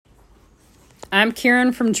I'm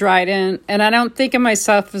Karen from Dryden, and I don't think of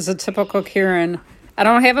myself as a typical Karen. I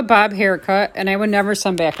don't have a bob haircut, and I would never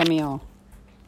send back a meal.